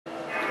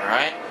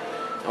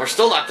And we're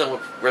still not done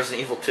with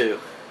Resident Evil 2.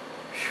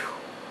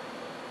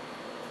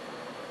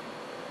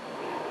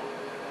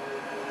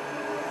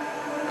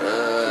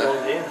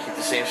 Keep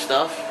the same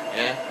stuff,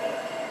 yeah.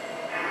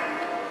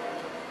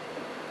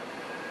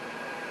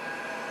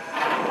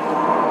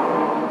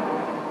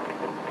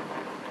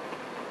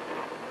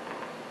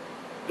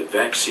 The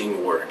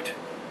vaccine worked,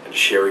 and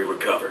Sherry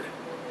recovered,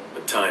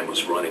 but time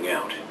was running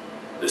out.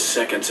 The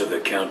seconds of the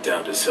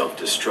countdown to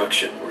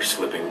self-destruction were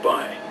slipping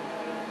by,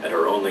 and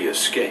her only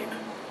escape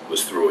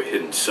was through a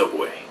hidden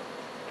subway.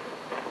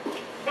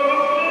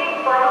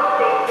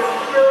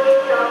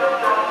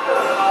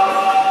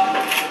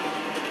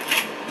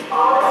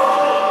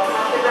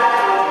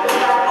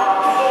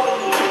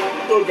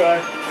 Oh,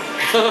 guy.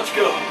 Let's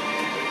go.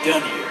 We're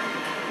done here.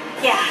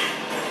 Yeah.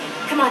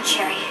 Come on,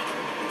 Sherry.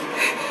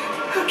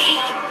 Okay.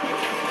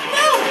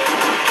 No!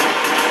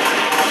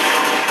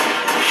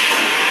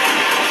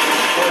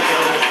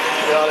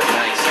 Got it.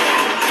 Nice.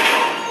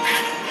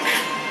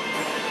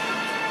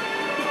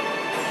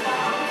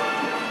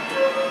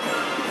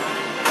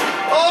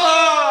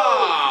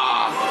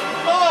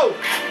 Oh!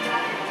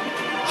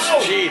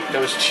 Cheap.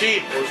 That was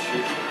cheap. That was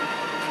cheap.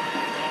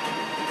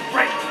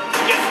 Right.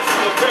 Yes,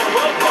 it's very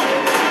well.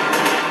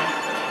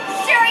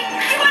 Sherry,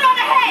 you went on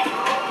ahead!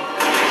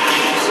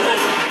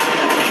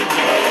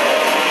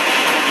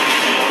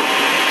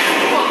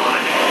 Come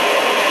on.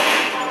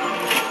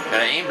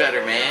 Gotta aim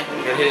better, man.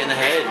 You gotta hit it in the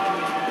head.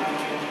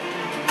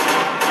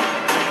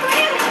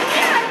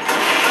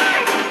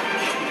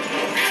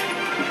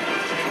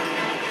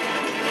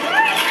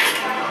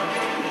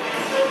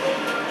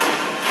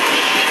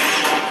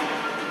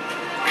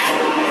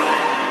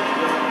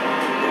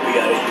 We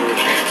gotta hear it.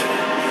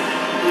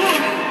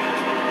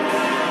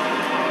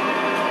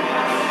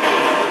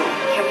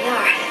 Here we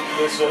are.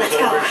 This is Let's go.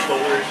 over his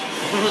shoulders.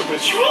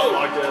 With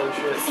lockdown and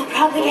shit. This will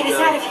probably get us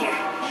out of here.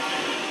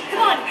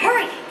 Come on,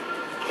 hurry!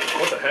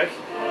 What the heck?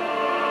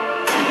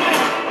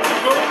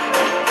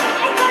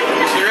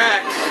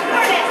 T-Rex.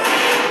 Curtis!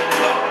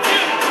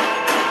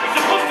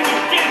 He's supposed to be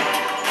dead.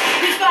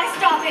 We've got to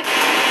stop him!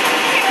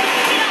 Sherry,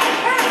 get on!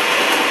 Hurry!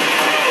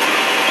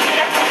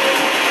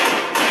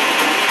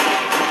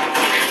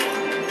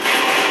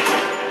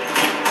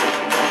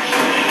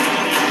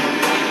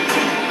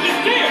 He's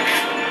dead.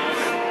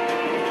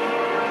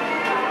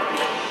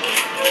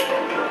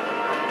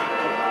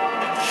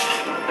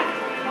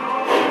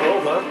 Oh,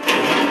 huh?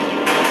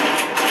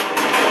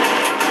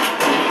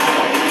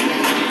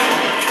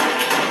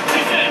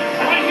 Listen,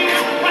 right here,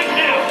 right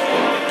now.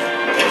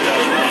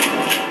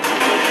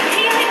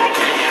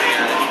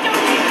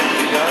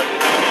 You got it?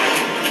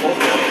 Both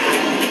got it.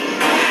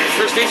 There's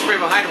first aid spray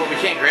behind him, but we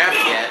can't grab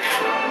it yet.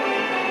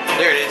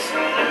 There it is.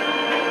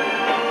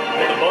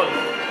 Hit the button.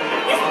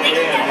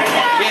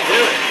 Can't do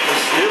it.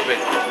 It's stupid.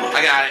 I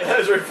got it. That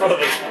is right in front of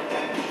us.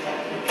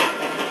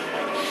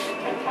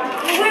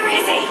 Where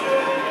is he?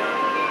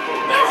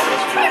 No!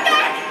 Turn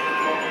back!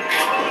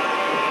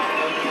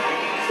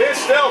 Stand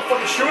still.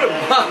 Fucking shoot him.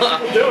 What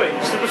are you doing?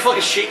 Stupid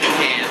fucking shit you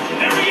can.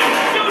 There he is.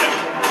 Shoot him.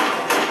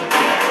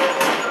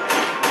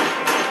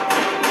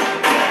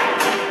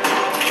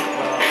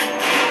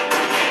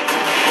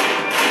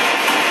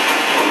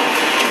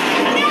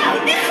 No!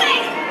 This way!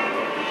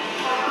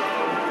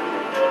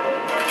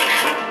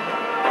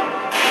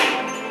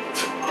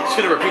 It's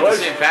gonna repeat the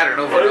same pattern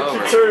over Why and do you over.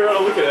 keep turning around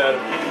and looking at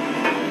him?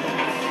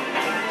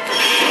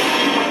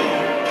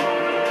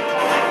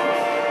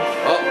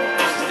 Oh,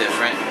 this is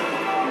different.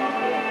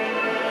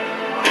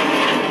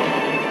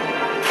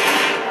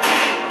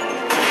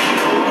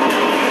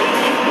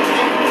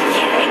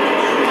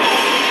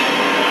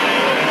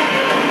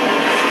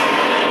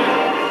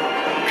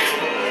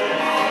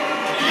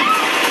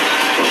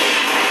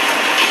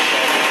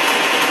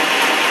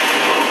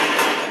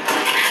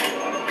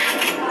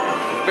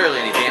 Barely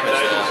any damage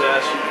Back in his though.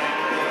 ass.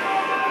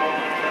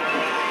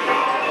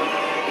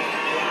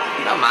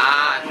 Come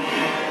on.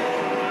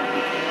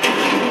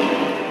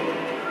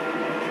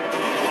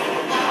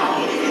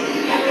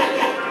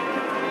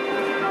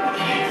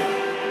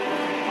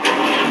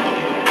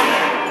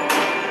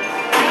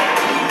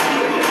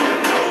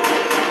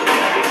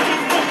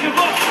 Don't give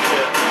up.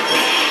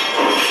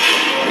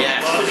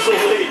 Yes. I'm so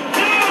late.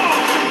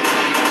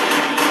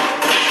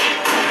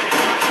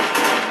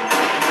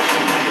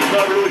 He's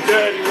not really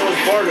dead. He rolls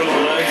Bargo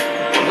tonight.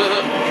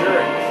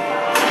 Sure.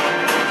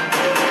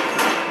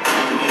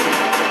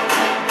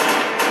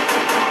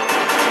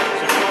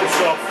 So kill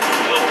himself.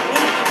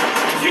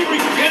 Is he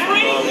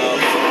regenerating? Oh, no.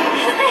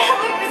 How the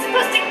hell are we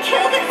supposed to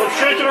kill this? I'm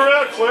shaking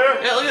around, Claire.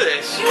 Yeah, look at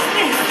this. Use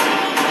this!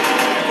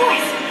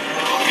 Boys,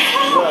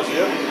 what the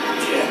hell?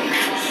 Yes,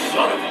 yeah.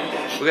 Son of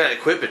a... We gotta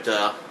equip it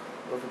though.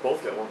 What if we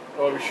both get one?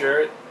 Oh, we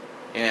share it?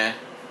 Yeah.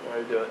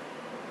 Alright, do it.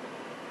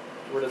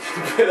 We're the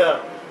stupid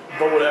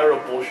bow and arrow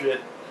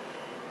bullshit.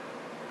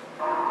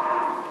 I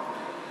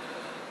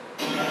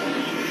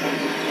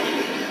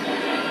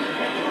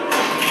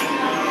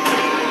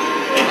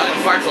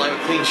didn't fire till I have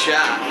a clean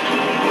shot.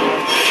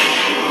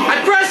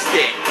 I pressed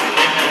it!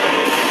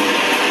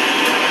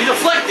 You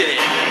deflected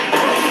it!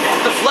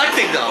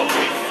 Deflecting though.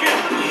 Holy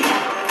shit.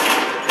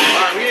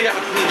 you have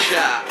a clean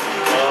shot.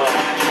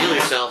 Heal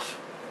yourself.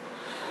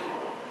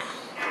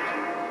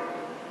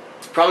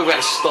 Probably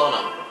gotta stun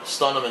him.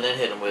 Stun him and then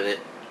hit him with it.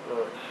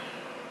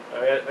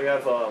 I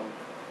have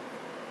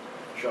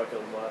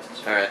shotgun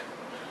blasts. Alright.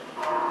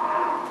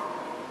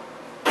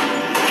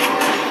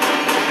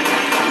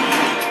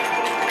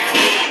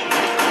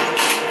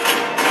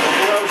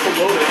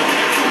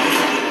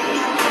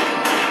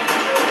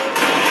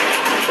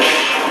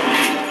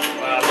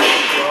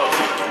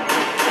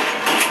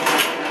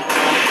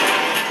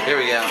 Here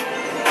we go.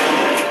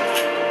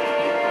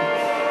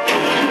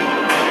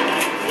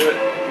 Do it.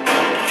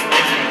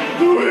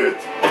 Do it!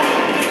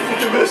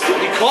 You missed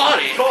it! You caught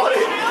it! Caught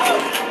it!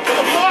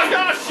 Oh,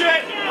 God,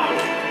 shit!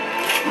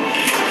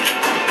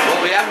 Well,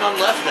 we have none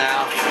left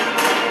now.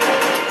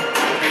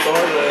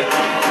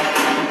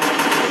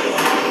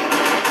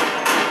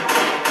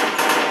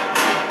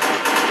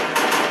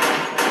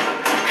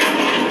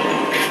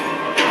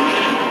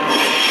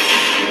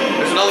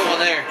 There's another one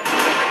there.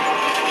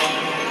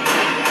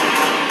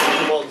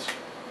 What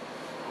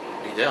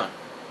are you doing?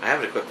 I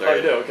have it equipped Oh,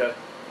 already. you do? Okay.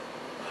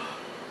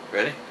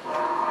 Ready?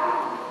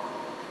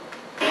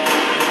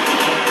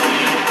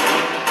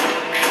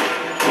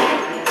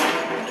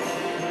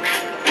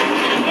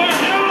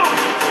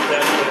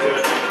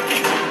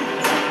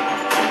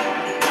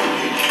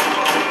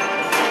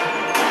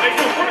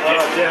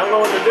 Yeah, I don't know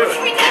what they're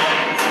doing.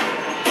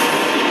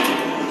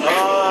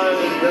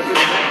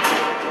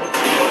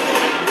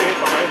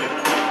 Behind him.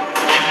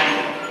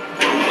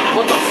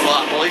 What the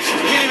fuck? Well, you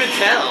can't even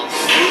tell.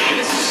 Stupid.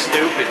 This is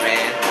stupid,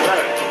 man.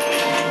 Right.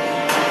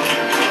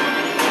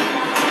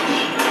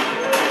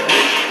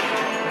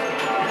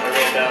 I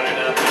ran down here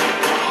now.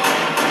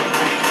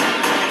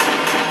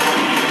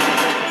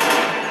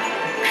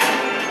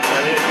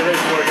 Get ready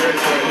for it, get ready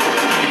for it.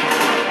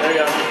 There you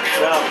go.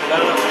 Now.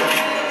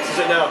 This is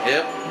it now.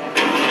 Yep.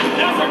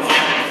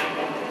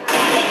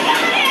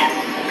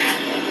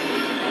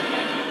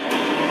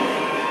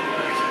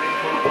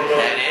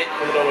 That it? I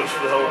don't know which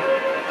the hell.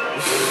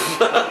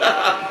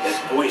 His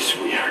voice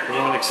we heard.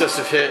 An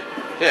excessive hit.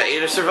 Yeah,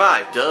 Ada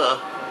survived. Duh.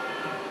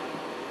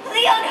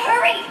 Leon,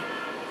 hurry!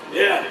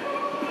 Yeah.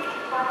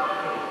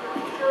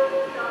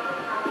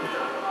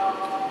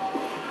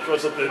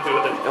 What's something to do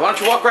with it? Now, why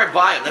don't you walk right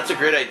by him? That's a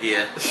great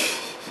idea.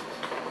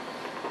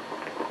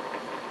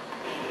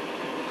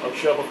 I'll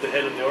shove up the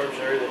head and the arms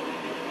and everything.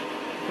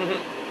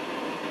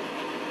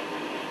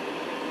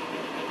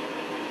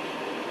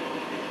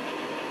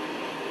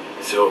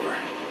 It's over.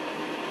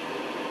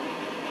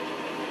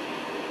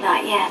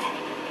 Not yet.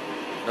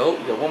 Nope,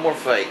 you got one more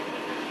fight.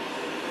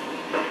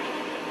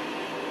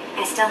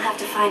 I still have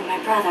to find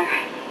my brother.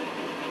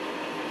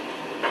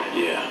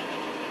 Yeah.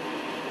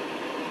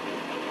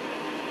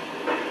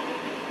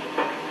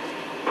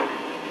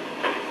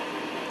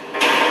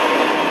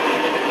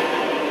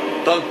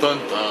 Dun dun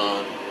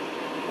dun.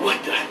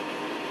 What the?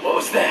 What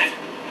was that?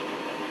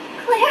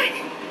 Claire?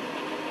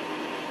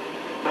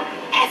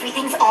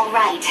 Everything's all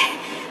right.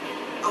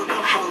 I'll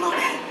go have a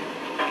look.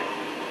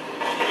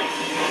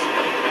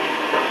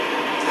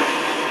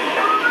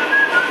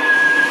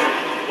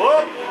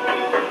 What?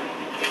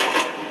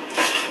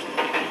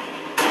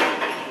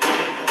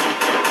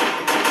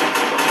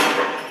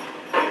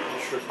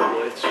 Strip the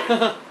blades.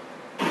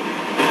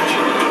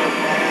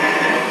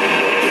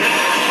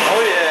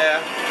 Oh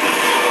yeah.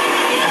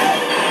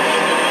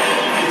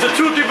 It's a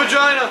toothy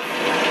vagina.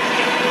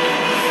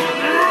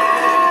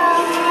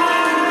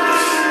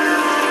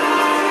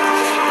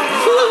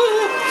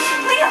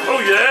 Leon! Oh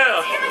yeah!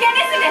 It's him again,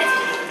 isn't it?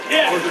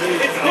 Yeah,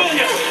 it's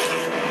William.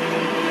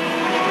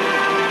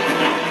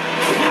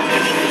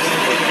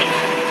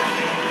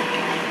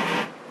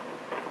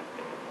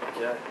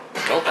 Yeah.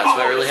 Well, that's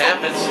what really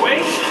happens.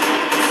 Wait.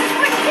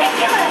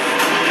 Ridiculous!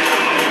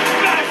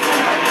 We gotta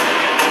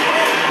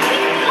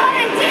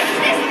ditch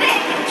this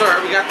thing! It's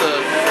alright, we got the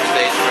first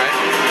aid, right?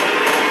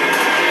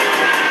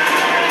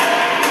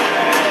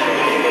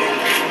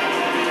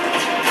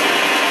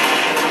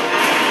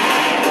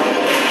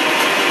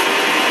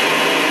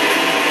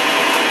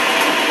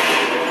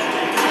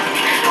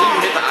 You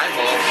hit the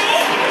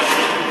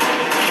eyeballs.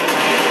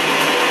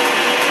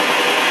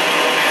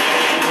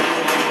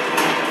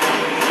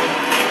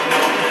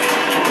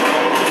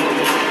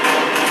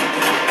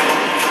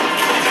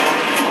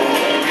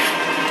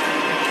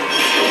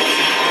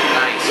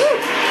 Nice.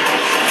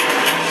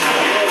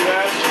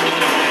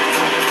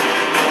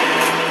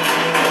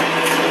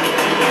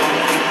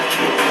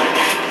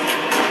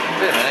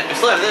 Wait a minute, I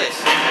still have this.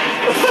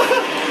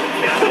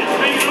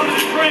 Bring it on the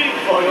train.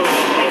 Oh, I know.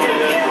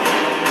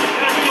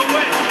 Gotta be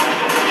away.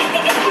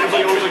 There's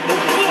like always like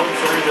multiple points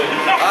for everything.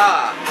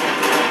 Ah,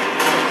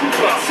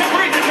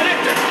 Separate the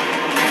connector.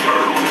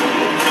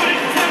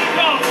 Somebody's trying to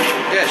go.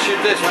 yeah, shoot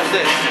this, watch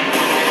this.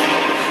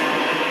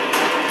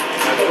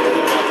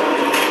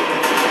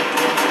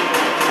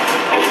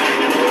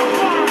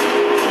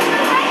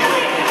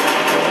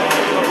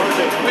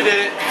 We did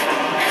it.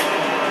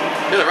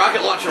 Yeah, the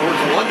rocket launcher worked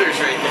wonders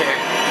right there.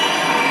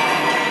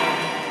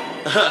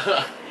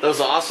 That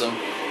was awesome.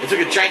 It took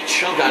a giant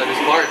chunk out of his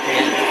bar at the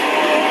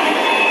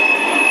end.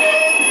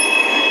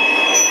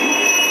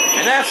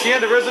 that's the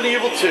end of Resident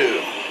Evil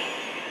 2.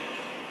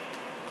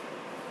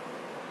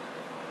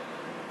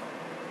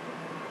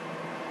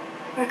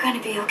 We're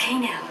gonna be okay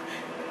now,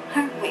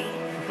 aren't we?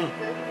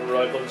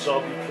 Arrived on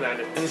zombie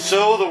planet. And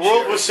so the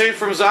world was saved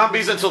from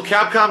zombies until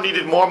Capcom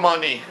needed more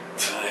money.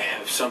 I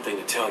have something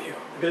to tell you.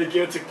 The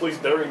game took place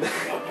during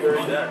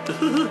that.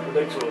 The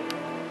next one.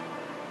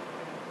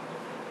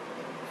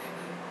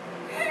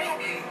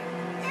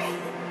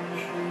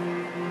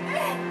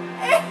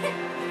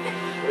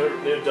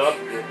 They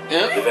adopted her.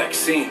 Yep. The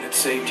vaccine that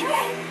saved you.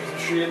 Isn't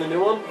she in the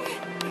new one?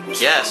 It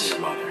was Yes.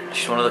 from your mother.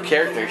 She's one of the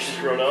characters. She's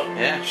grown up.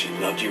 Yeah. She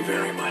loved you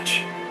very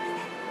much.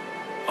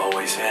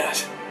 Always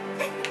has.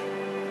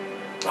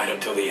 Right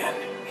up till the end.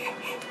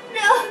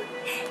 No,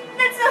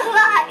 that's a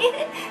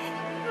lie.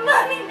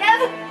 Mommy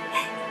never.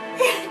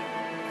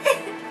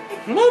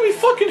 Mommy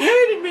fucking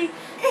hated me.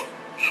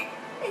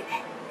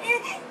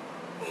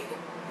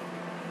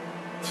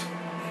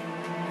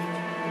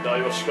 Now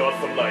you're scarred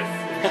for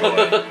life.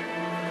 Enjoy.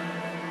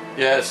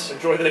 Yes.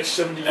 Enjoy the next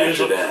 70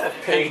 years After of that,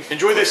 pain.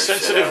 Enjoy this Claire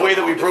set sensitive out way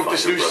that we to broke find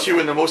this her news to you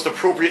in the most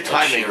appropriate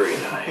timing. Sherry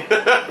and I,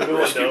 We don't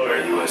rescued know by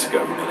her. U.S.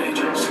 government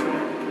agents.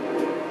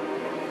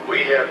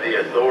 We have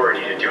the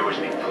authority to do as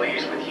we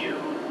please with you.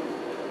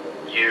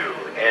 You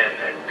and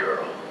that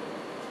girl.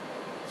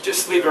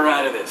 Just leave her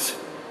out of this.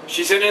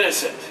 She's an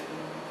innocent.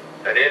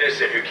 An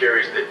innocent who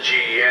carries the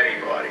G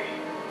antibody.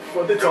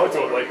 Why'd they talk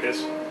to him like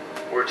this?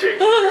 We're taking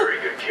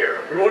very good care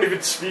of We her. won't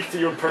even speak to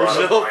you in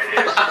person. Bottom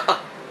line is,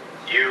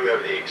 you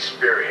have the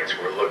experience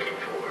we're looking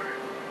for.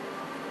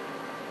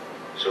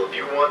 So if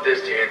you want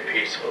this to end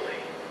peacefully,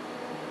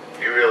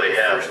 you really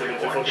have First thing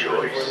only one to do,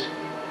 choice.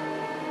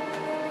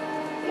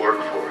 Work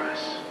for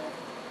us.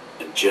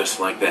 And just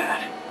like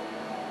that,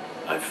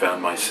 I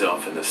found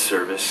myself in the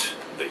service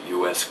of the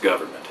U.S.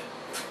 government.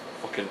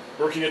 Fucking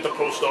Working at the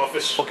post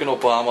office.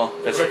 Obama.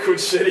 Raccoon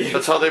City.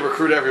 That's how they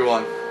recruit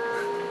everyone.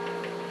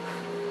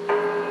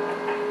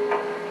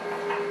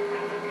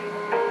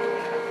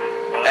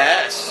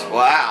 S.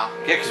 Wow.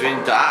 Yeah, because we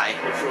didn't die.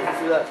 No trophy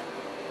for that.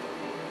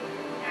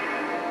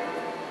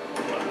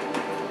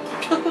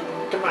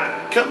 Come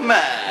on. Come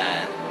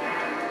on.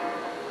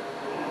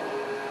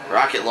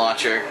 Rocket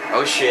launcher.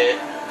 Oh shit.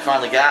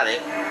 Finally got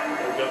it.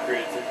 We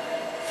upgraded to.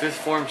 Fifth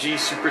Form G,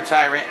 Super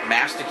Tyrant,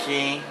 Master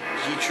Key,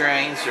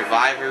 G-Train,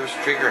 Survivors,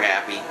 Trigger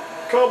Happy.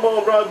 Come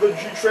on, ride the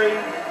G train.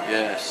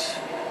 Yes.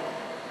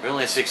 We're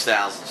only at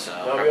 6,000, so.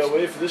 Now we gotta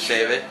wait for this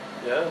Save shit. it.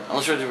 Yeah.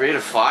 Unless we're at the rate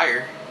of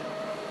fire.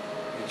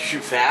 You can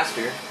shoot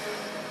faster.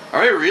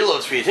 Alright,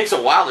 reload speed. It takes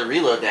a while to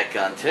reload that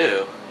gun,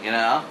 too. You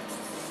know?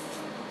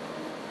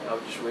 I'll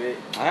just wait.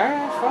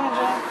 Alright, fine,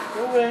 John.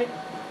 We'll wait.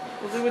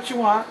 We'll do what you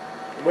want.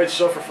 We might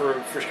suffer for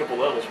the first couple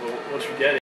levels, but once we get it.